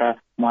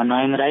 संघसभाबाट म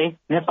नयन राई।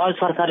 नेपाल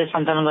सरकारले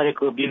सञ्चालन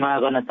गरेको बिमा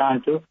गर्न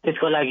चाहन्छु,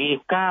 त्यसको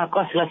लागि कहाँ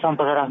कसलाई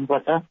सम्पर्क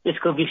राख्नुपर्छ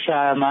यसको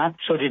विषयमा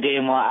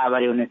सोधिदिए म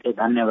आभारी हुने थिएँ।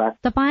 धन्यवाद।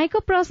 तपाईको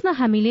प्रश्न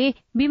हामीले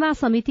बिमा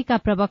समितिका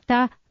प्रवक्ता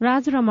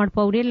राजरमण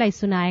पौडेललाई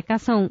सुनाएका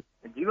छौं।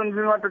 जीवन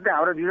बिमा त त्यहाँ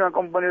हाम्रो बिमा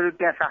कम्पनीहरू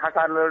त्यहाँ शाखा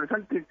कार्यालयहरू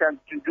छन्,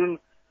 जुन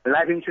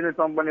लाइफ इन्सुरेन्स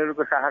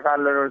कम्पनीहरूको शाखा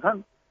कार्यालयहरू छन्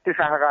त्यो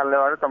शाखा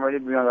कार्यालयबाट तपाईँले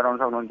बिमा गराउन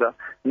सक्नुहुन्छ।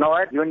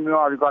 नभए जीवन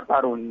बिमा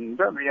अभिकर्ताहरू हुनुहुन्छ,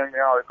 जीवन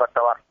बिमा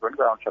अभिकर्ताबाट पनि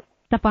गराउन सक्नुहुन्छ।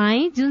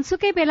 तपाईँ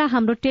जुनसुकै बेला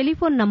हाम्रो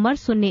टेलिफोन नम्बर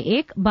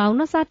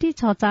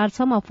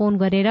 01-5260-646 मा फोन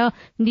गरेर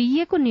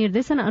दिइएको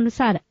निर्देशन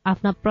अनुसार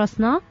आफ्ना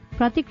प्रश्न,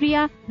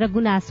 प्रतिक्रिया र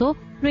गुनासो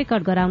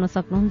रेकर्ड गराउन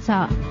सक्नुहुन्छ।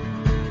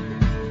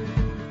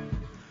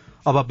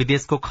 अब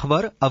विदेशको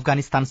खबर।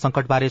 अफगानिस्तान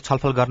संकटबारे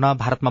छलफल गर्न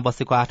भारतमा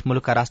बसेको 8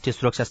 मुलुकका राष्ट्रिय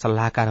सुरक्षा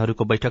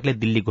सल्लाहकारहरूको बैठकले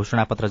दिल्ली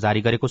घोषणापत्र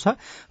जारी गरेको छ।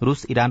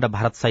 रूस, इरान र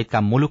भारत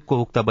सहितका मुलुकको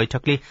उक्त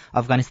बैठकले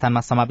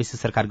अफगानिस्तानमा समावेशी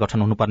सरकार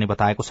गठन हुनुपर्ने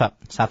बताएको छ।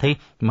 साथै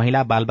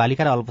महिला,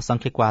 बालबालिका र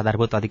अल्पसंख्यकको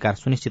आधारभूत अधिकार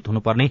सुनिश्चित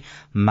हुनुपर्ने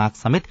माग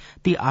समेत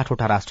ती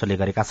 8वटा राष्ट्रले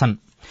गरेका छन्।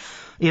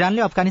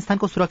 इरानले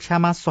अफगानिस्तानको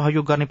सुरक्षामा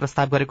सहयोग गर्ने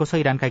प्रस्ताव गरेको छ।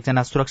 इरानका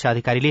एकजना सुरक्षा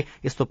अधिकारीले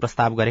यस्तो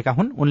प्रस्ताव गरेका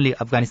हुन्। उनले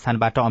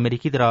अफगानिस्तानबाट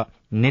अमेरिकी र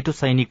नेटो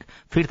सैनिक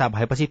फिर्ता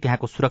भएपछि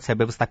त्यहाँको सुरक्षा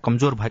व्यवस्था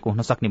कमजोर भएको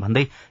हुन सक्ने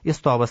भन्दै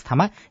यस्तो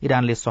अवस्थामा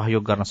इरानले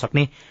सहयोग गर्न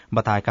सक्ने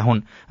बताएका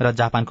हुन्। र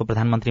जापानको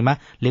प्रधानमन्त्रीमा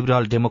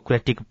लिबरल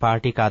डेमोक्रेटिक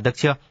पार्टीका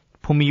अध्यक्ष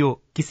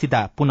फुमियो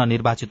किसिदा पुनः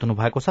निर्वाचित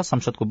हुनुभएको छ।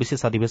 संसदको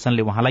विशेष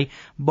अधिवेशनले उहाँलाई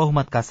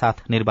बहुमतका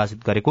साथ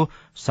निर्वाचित गरेको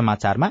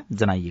समाचारमा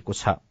जनाइएको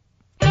छ।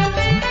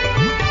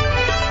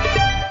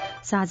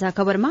 साझा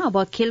खबरमा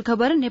अब खेल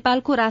खबर।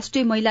 नेपालको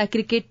राष्ट्रिय महिला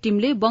क्रिकेट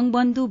टीमले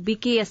बंगबन्धु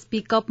बीकेएसपी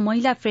कप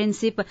महिला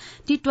फ्रेण्डशिप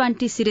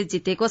T20 सिरिज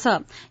जितेको छ।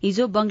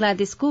 हिजो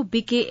बंगलादेशको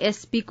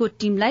बीकेएसपीको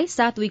टीमलाई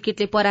 7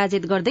 विकेटले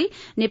पराजित गर्दै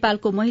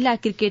नेपालको महिला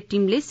क्रिकेट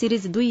टीमले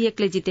सिरिज 2-1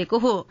 ले जितेको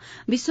हो।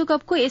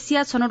 विश्वकपको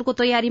एसिया छनौटको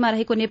तयारीमा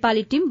रहेको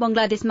नेपाली टीम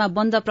बंगलादेशमा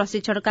बन्द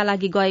प्रशिक्षणका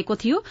लागि गएको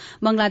थियो।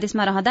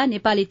 बंगलादेशमा रहँदा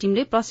नेपाली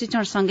टीमले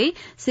प्रशिक्षणसँगै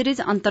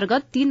सिरिज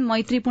अन्तर्गत 3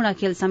 मैत्रीपूर्ण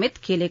खेल समेत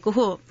खेलेको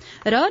हो।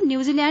 र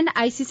न्यूजील्याण्ड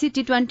आईसीसी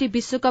T20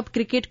 विश्वकप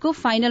क्रिकेटको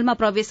फाइनलमा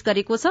प्रवेश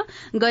गरेको छ।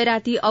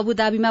 गैराती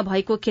अबुधाबीमा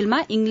भएको खेलमा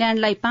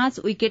इंग्ल्याण्डलाई 5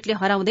 विकेटले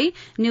हराउँदै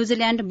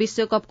न्यूजील्याण्ड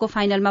विश्वकपको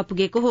फाइनलमा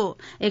पुगेको हो।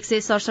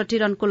 167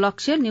 रनको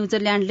लक्ष्य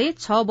न्यूजील्याण्डले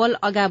 6 बल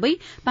अगावै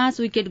 5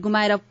 विकेट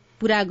गुमाएर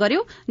पूरा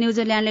गर्यो।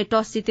 न्यूजील्याण्डले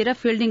टस जितेर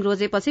फिल्डिङ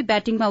रोजेपछि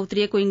ब्याटिङमा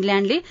उत्रिएको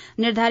इंग्ल्याण्डले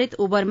निर्धारित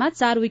ओभरमा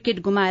 4 विकेट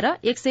गुमाएर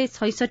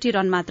 166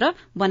 रन मात्र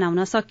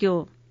बनाउन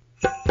सक्यो।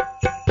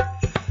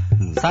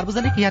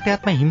 सार्वजनिक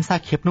यातायातमा हिंसा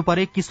खेप्नु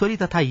परे किशोरी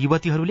तथा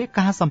युवतीहरूले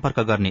कहाँ सम्पर्क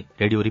गर्ने?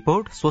 रेडियो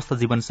रिपोर्ट, स्वस्थ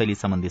जीवनशैली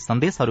सम्बन्धी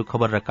सन्देशहरू,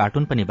 खबर र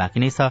कार्टुन पनि बाँकी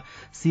नै छ।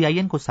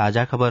 सीआईएनको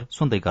साझा खबर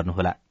सुन्दै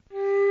गर्नुहोला।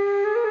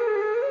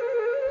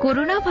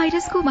 कोरोना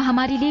भाइरसको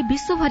महामारीले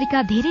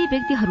विश्वभरिका धेरै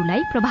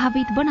व्यक्तिहरूलाई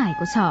प्रभावित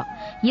बनाएको छ।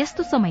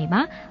 यस्तो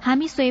समयमा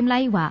हामी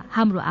स्वयंलाई वा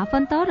हाम्रो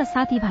आफन्त र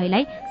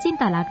साथीभाइलाई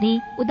चिन्ता लाग्ने,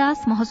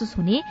 उदास महसुस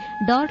हुने,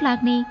 डर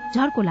लाग्ने,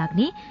 झर्को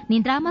लाग्ने,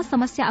 निन्द्रामा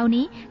समस्या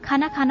आउने,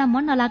 खाना खान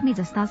मन नलाग्ने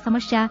जस्ता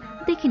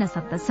समस्या देखिन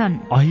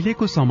सक्दछन्।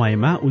 अहिलेको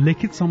समयमा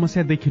उल्लेखित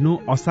समस्या देखिनु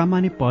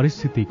असामान्य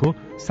परिस्थितिको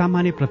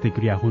सामान्य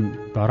प्रतिक्रिया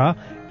हुन्। तर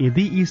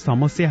यदि यी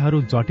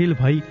समस्याहरू जटिल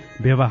भई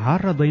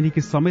व्यवहार र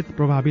दैनिकी समेत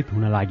प्रभावित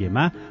हुन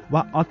लागेमा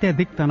वा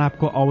अत्याधिक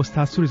तनावको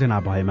अवस्था सृजना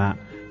भएमा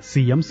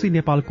सीएमसी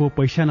नेपालको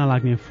पैसा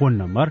नलाग्ने फोन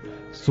नम्बर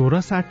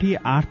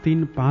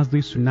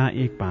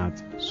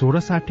 166083520115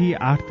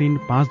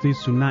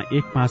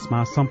 166083520115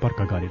 मा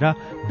सम्पर्क गरेर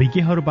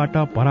विज्ञहरूबाट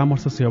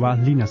परामर्श सेवा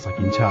लिन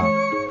सकिन्छ।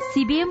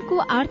 सीबीएमको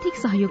आर्थिक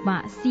सहयोगमा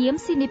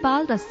सीएमसी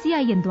नेपाल र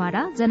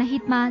सीआईएनद्वारा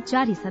जनहितमा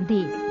जारी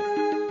सन्देश।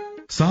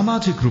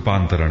 सामाजिक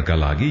रूपान्तरणका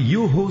लागि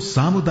यो हो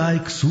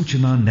सामुदायिक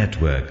सूचना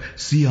नेटवर्क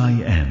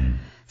सीआईएन।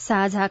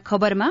 साझा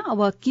खबरमा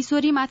अब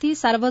किशोरीमाथि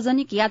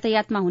सार्वजनिक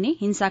यातायातमा हुने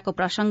हिंसाको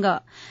प्रसंग।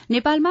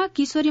 नेपालमा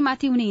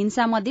किशोरीमाथि हुने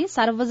हिंसा मध्ये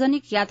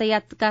सार्वजनिक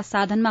यातायातका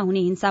साधनमा हुने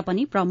हिंसा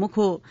पनि प्रमुख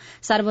हो।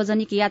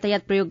 सार्वजनिक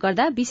यातायात प्रयोग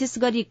गर्दा विशेष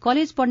गरी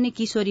कलेज पढ्ने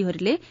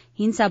किशोरीहरूले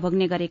हिंसा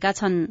भोग्ने गरेका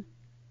छन्।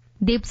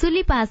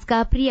 देप्सुली 5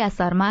 का प्रिया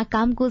शर्मा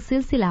कामको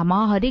सिलसिलामा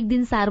हरेक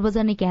दिन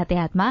सार्वजनिक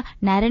यातायातमा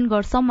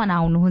नारायणगढ़सम्म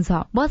आउनुहुन्छ।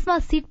 बसमा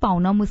सीट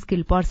पाउन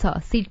मुस्किल पर्छ।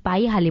 सीट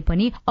पाइहाले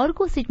पनि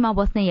अर्को सीटमा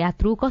बस्ने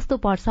यात्रु कस्तो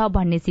पर्छ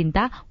भन्ने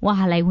चिन्ता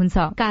उहाँलाई हुन्छ।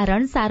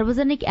 कारण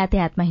सार्वजनिक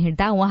यातायातमा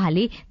हिँड्दा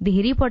उहाँले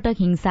धेरै पटक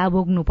हिंसा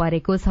भोग्नु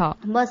परेको छ।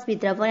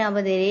 बसभित्र पनि अब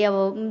धेरै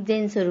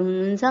जेन्ट्सहरू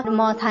हुनुहुन्छ,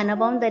 म थाहा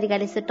नपाउने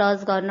तरिकाले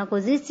टच गर्न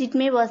खोजेँ।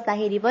 सिटमै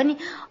बस्दाखेरि पनि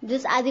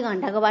जस आधी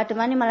घण्टाको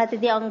बाटोमा नि मलाई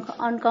त्यति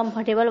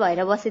अनकम्फर्टेबल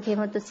भएर बसेको थिएँ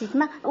म त्यो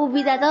सिटमा।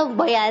 उभिँदा त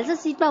भइहाल्छ,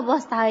 सिटमा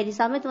बस्दाखेरि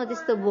समेत म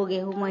त्यस्तो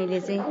भोगेँ मैले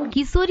चाहिँ।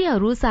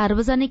 किशोरीहरू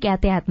सार्वजनिक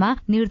यातायातमा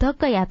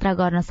निर्धक्क यात्रा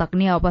गर्न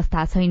सक्ने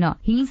अवस्था छैन।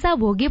 हिंसा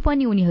भोगे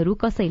पनि उनीहरू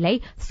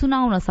कसैलाई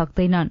सुनाउन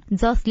सक्दैनन्,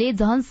 जसले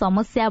झन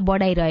समस्या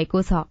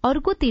बढाइरहेको छ।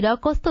 अर्कोतिर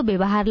कस्तो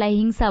व्यवहारलाई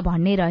हिंसा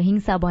भन्ने र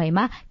हिंसा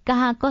भएमा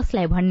कहाँ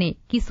कसलाई भन्ने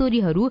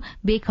किशोरीहरू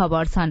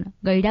बेखबर छन्।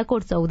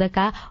 गैडाकोट 14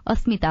 का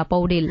अस्मिता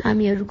पौडेल।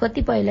 हामीहरू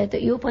कतिपयलाई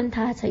त यो पनि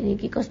थाहा छैन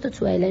कि कस्तो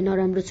छुवाईलाई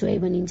नराम्रो छुवाई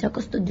भनिन्छ,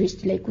 कस्तो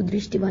दृष्टिलाई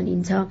कुदृष्टि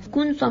भनिन्छ,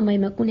 कुन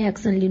समयमा कुन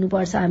एक्सन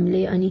लिनुपर्छ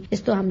हामीले, अनि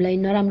यस्तो हामीलाई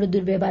नराम्रो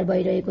दुर्व्यवहार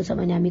भइरहेको छ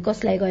भने हामी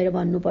कसलाई गएर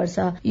भन्नुपर्छ,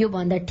 यो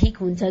भन्दा ठिक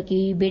हुन्छ कि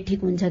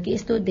बेठिक हुन्छ कि,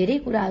 यस्तो धेरै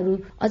कुराहरू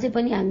अझै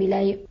पनि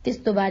हामीलाई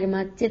त्यस्तो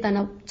बारेमा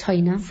चेतना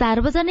छैन।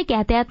 सार्वजनिक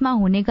यातायातमा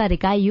हुने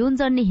गरेका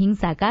यौनजन्य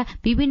हिंसाका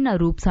विभिन्न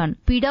रूप छन्।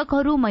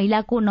 पीड़कहरू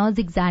महिलाको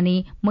नजिक जाने,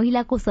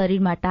 महिलाको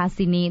शरीरमा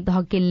टाँसिने,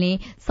 धकेल्ने,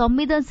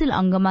 संवेदनशील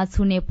अंगमा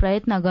छुने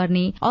प्रयत्न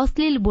गर्ने,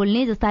 अश्लील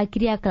बोल्ने जस्ता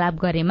क्रियाकलाप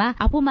गरेमा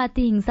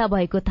आफूमाथि हिंसा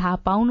भएको थाहा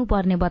पाउनु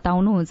पर्ने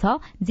बताउनुहुन्छ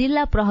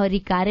जिल्ला प्रहरी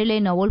कार्यालय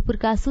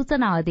नवलपुरका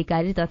सूचना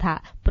अधिकारी तथा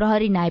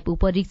प्रहरी नायब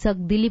उपरीक्षक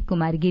दिलीप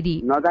कुमार गिरी।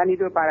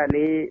 नजानिदो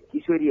पाराले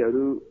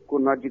किशोरीहरूको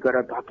नजिक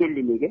गएर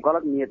धकेलिने के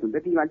गलत नियत हुन्छ,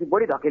 ती मान्छे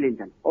बढी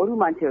धकेलिन्छन्। अरू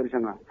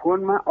मान्छेहरूसँग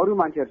फोनमा अरू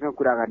मान्छेहरूसँग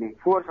कुरा गर्ने,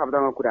 फोहोर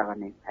शब्दमा कुरा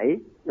गर्ने है,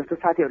 जस्तो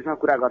साथीहरूसँग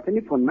कुरा गर्छ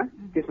नि फोनमा,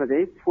 त्यसमा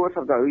चाहिँ फोहोर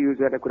शब्दहरू युज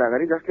गरेर कुरा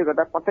गर्ने, जसले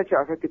गर्दा प्रत्यक्ष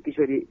असर त्यो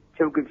किशोरी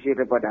छेउको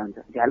किशोरले पर्दा हुन्छ।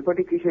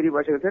 झ्यालपट्टि किशोरी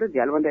बसेको छ र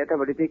झ्यालभन्दा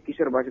यतापट्टि चाहिँ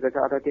किशोर बसेको छ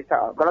अथवा त्यस्ता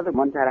गलत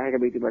मनसा राखेका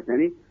व्यक्ति बस्छ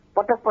भने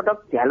पटक पटक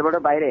झ्यालबाट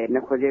बाहिर हेर्न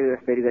खोजेको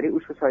जसरी गरी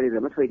उसको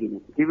शरीरमा छोइदिने,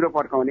 जिब्रो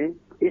पड्काउने,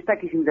 यस्ता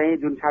किसिम चाहिँ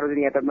जुन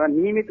सार्वजनिक यातायातमा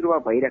नियमित रूपमा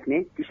भइराख्ने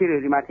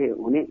किशोरीहरूमाथि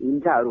हुने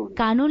हिंसाहरू।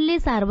 कानूनले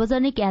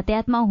सार्वजनिक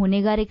यातायातमा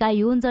हुने गरेका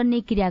यौनजन्य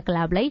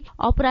क्रियाकलापलाई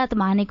अपराध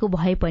मानेको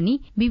भए पनि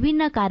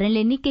विभिन्न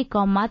कारणले निकै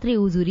कम मात्रै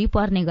उजुरी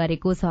पर्ने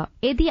गरेको छ।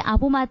 यदि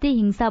आफूमाथि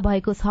हिंसा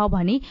भएको छ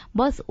भने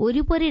बस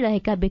वरिपरि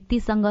रहेका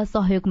व्यक्तिसँग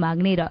सहयोग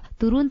माग्ने र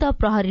तुरुन्त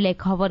प्रहरीलाई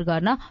खबर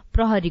गर्न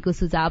प्रहरीको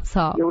सुझाव छ।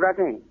 एउटा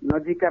चाहिँ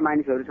नजिकका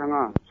मानिसहरूसँग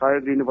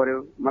सहयोग दिनु पर्यो।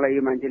 मलाई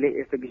यो मान्छेले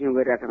यस्तो किसिम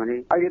गरिरहेछ भने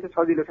अहिले त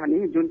सजिलो छ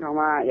नि, जुन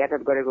ठाउँमा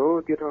यातायात गरेको हो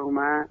त्यो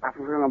ठाउँमा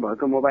आफूसँग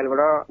भएको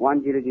मोबाइलबाट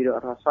 100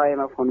 अथवा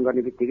 100 फोन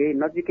गर्ने बित्तिकै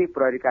नजिकै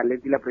प्रहरी कार्यालय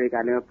जिल्ला प्रहरी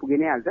कार्यालयमा पुगि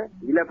नै हाल्छ।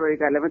 जिल्ला प्रहरी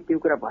कार्यालयमा त्यो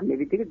कुरा भन्ने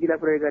बित्तिकै जिल्ला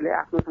प्रहरी कार्यालय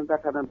आफ्नो संचार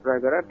साधन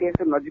प्रयोग गरेर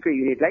त्यसको नजिकको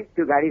युनिटलाई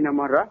त्यो गाडी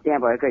नम्बर र त्यहाँ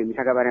भएको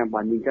हिंसाका बारेमा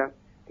भनिदिन्छ।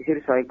 त्यसरी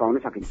सहयोग पाउन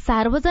सकिन्छ।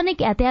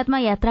 सार्वजनिक यातायातमा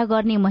यात्रा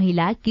गर्ने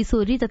महिला,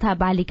 किशोरी तथा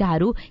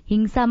बालिकाहरू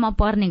हिंसामा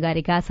पर्ने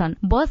गरेका छन्।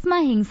 बसमा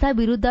हिंसा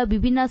विरूद्ध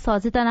विभिन्न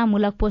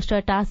सचेतनामूलक पोस्टर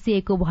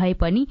टाँसिएको भए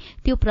पनि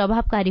त्यो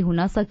प्रभावकारी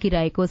हुन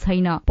सकिरहेको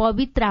छैन।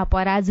 पवित्रा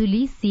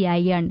पराजुली,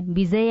 CIN,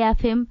 विजय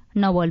FM,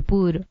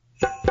 नवलपुर।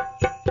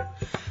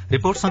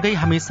 रिपोर्टसँगै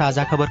हामी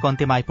साझा खबरको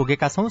अन्त्यमा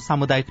आइपुगेका छौं।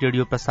 सामुदायिक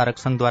रेडियो प्रसारक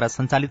संघद्वारा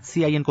संचालित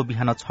CIN को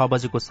बिहान 6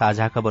 बजेको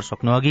साझा खबर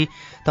सक्नु अघि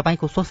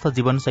तपाईको स्वस्थ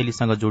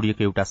जीवनशैलीसँग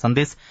जोडिएको एउटा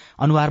सन्देश।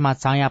 अनुहारमा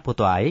चाया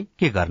पोतो आए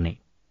के गर्ने?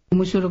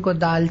 मुसुरोको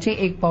दाल चाहिँ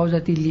 1 पाउ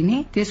जति लिने,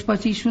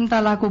 त्यसपछि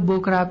सुन्तलाको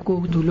बोक्राको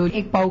धुलो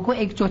 1 पाउको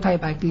 1/4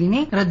 भाग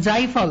लिने र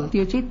जाइफल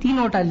त्यो चाहिँ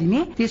 3वटा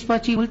लिने,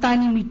 त्यसपछि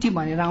मुल्तानी मिट्टी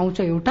भनेर आउँछ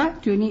एउटा,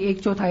 त्यो नि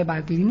 1/4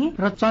 भाग लिने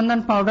र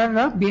चन्दन पाउडर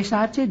र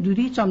बेसार चाहिँ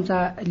 2 चम्चा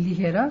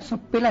लिएर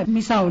सबैलाई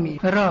मिसाउने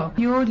र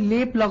यो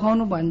लेप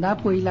लगाउनु भन्दा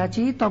पहिला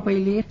चाहिँ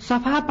तपाईले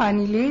सफा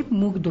पानीले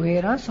मुख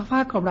धोएर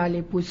सफा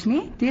कपडाले पुछ्ने,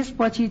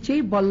 त्यसपछि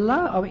चाहिँ बल्ल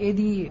अब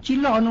यदि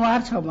चिल्लो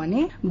अनुहार छ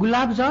भने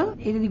गुलाब जल,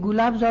 यदि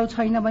गुलाब जल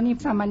छैन भने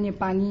सामान्य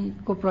पानी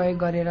को प्रयोग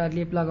गरेर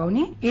लेप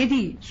लगाउने,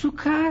 यदि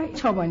सुक्खा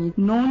छ भने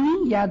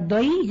नौनी या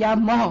दही या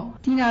मह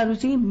तिनीहरू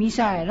चाहिँ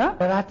मिसाएर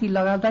राति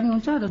लगाउँदा नि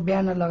हुन्छ र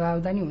बिहान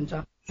लगाउँदा नि हुन्छ।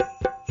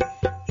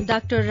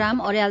 डाक्टर राम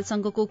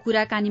अर्यालसँगको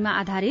कुराकानीमा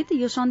आधारित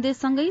यो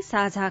सन्देशसँगै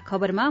साझा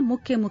खबरमा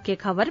मुख्य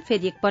खबर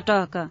फेरि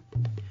एकपटक।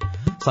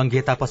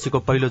 संघीयतापछिको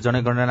पहिलो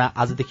जनगणना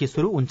आजदेखि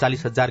शुरू।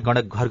 39,000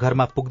 गणक घर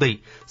घरमा पुग्दै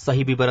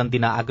सही विवरण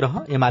दिन आग्रह।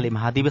 एमाले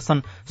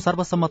महाधिवेशन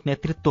सर्वसम्मत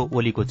नेतृत्व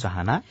ओलीको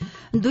चाहना।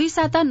 2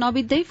 साता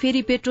नबित्दै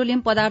फेरि पेट्रोलियम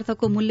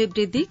पदार्थको मूल्य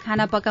वृद्धि।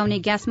 खाना पकाउने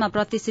ग्यासमा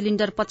प्रति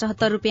सिलिण्डर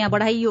 75 रुपियाँ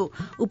बढ़ाइयो।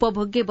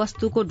 उपभोग्य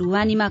वस्तुको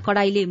ढुवानीमा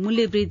कडाईले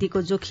मूल्य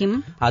वृद्धिको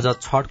जोखिम। आज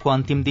छठको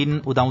अन्तिम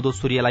दिन उदाउँदो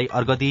सूर्यलाई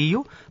अर्घ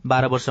दिइयो।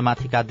 12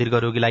 वर्षमाथिका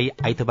दीर्घरोगीलाई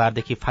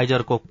आइतबारदेखि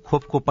फाइजरको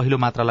खोपको पहिलो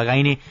मात्रा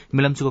लगाइने।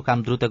 मिलम्चीको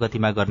काम द्रुत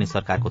गतिमा गर्ने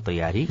सरकारको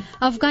तयारी।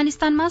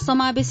 अफगानिस्तानमा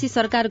समावेशी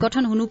सरकार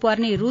गठन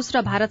हुनुपर्ने रूस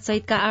र भारत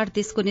सहितका 8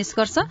 देशको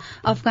निष्कर्ष।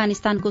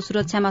 अफगानिस्तानको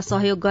सुरक्षामा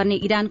सहयोग गर्ने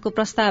इरानको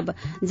प्रस्ताव।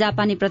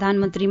 जापानी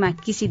प्रधानमन्त्रीमा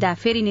किसिदा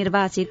फेरि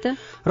निर्वाचित।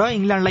 र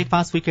इंग्ल्याण्डलाई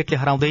 5 विकेटले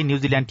हराउँदै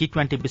न्यूजील्याण्ड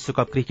T20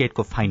 विश्वकप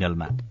क्रिकेटको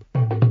फाइनलमा।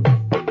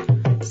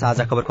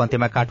 साझा खबरको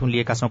अन्त्यमा कार्टुन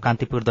लिएका छौं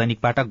कान्तिपुर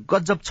दैनिकबाट।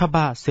 गजब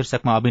छब्बा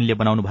शीर्षकमा अविनले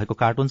बनाउनु भएको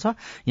कार्टुन छ।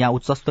 यहाँ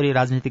उच्च स्तरीय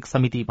राजनीतिक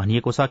समिति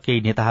भनिएको छ।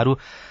 केही नेताहरू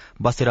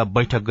बसेर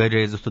बैठक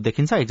गरिरहे जस्तो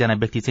देखिन्छ। एकजना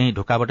व्यक्ति चाहिँ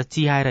ढोकाबाट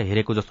चिहाएर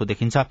हेरेको जस्तो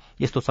देखिन्छ।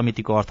 यस्तो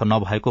समितिको अर्थ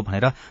नभएको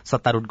भनेर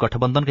सत्तारूढ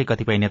गठबन्धनकै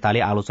कतिपय नेताले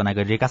आलोचना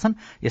गरिरहेका छन्।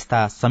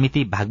 यस्ता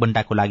समिति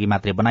भागबण्डाको लागि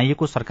मात्रै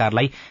बनाइएको,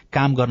 सरकारलाई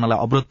काम गर्नलाई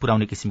अवरोध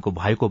पुर्याउने किसिमको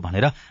भएको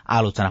भनेर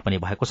आलोचना पनि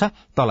भएको छ।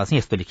 तल चाहिँ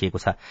यस्तो लेखिएको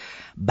छ,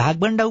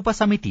 भागबण्डा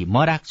उपसमिति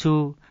म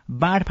राख्छु,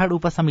 बाँडफाँड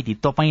उपसमिति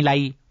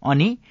तपाईंलाई,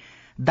 अनि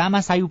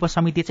दामासाई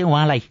उपसमिति चाहिँ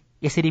उहाँलाई।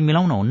 यसरी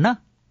मिलाउनुहुन्न?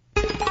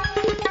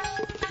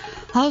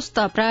 हौस् त,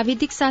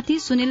 प्राविधिक साथी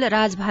सुनिल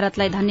राज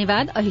भारतलाई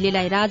धन्यवाद।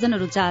 अहिलेलाई राजन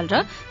रुचाल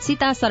र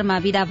सीता शर्मा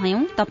विदा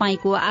भयौं।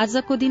 तपाईंको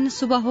आजको दिन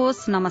शुभ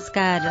होस्।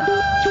 नमस्कार।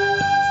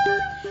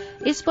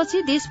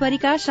 यसपछि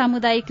देशभरिका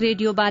सामुदायिक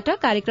रेडियोबाट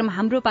कार्यक्रम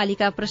हाम्रो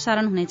पालिका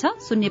प्रसारण हुनेछ।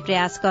 सुन्ने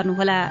प्रयास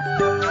गर्नुहोला।